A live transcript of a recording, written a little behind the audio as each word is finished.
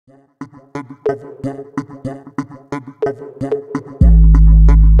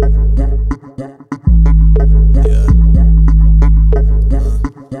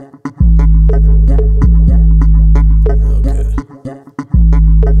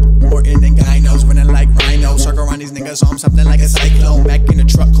So I'm something like a cyclone. Back in the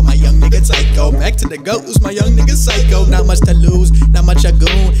truck, call my young nigga Psycho. Back to the goat, who's my young nigga Psycho. Not much to lose, not much a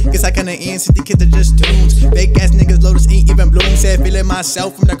goon. Guess I kinda end, city kids are just tunes. Fake ass niggas, lotus ain't even bloom. Said feeling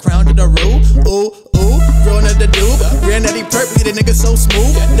myself from the crown to the roof. Ooh, ooh, growing up the dude. Granddaddy perp, get a nigga so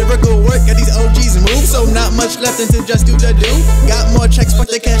smooth. Lyrical work, got these OGs move. So not much left until just do the do. Got more checks, fuck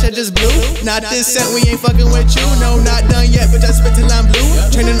the cash, I just blew. Not this cent, we ain't fucking with you. No, not done yet, but just spit till I'm blue.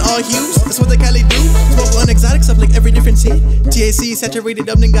 Turning all hues, that's what the Cali do. Smoke on exotic stuff like every different hit. THC saturated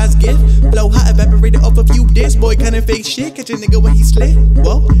up, then God's gift. Blow hot, evaporated off a few discs. Boy, kinda fake shit, catch a nigga when he slid.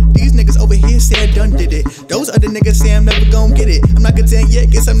 Whoa, these niggas over here say I done did it. Those other niggas say I'm never gon' get it. I'm not content yet,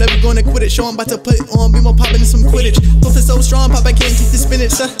 guess I'm never gonna quit it. Show I'm about to put it on, be more poppin' than some Quidditch. Puff is so strong, pop, I can't keep the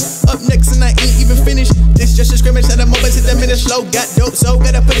spinach. Up next and I ain't even finished. This just a scrimmage, at the moment, hit the minute slow. Got dope, so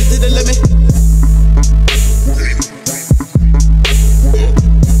gotta put it to the limit.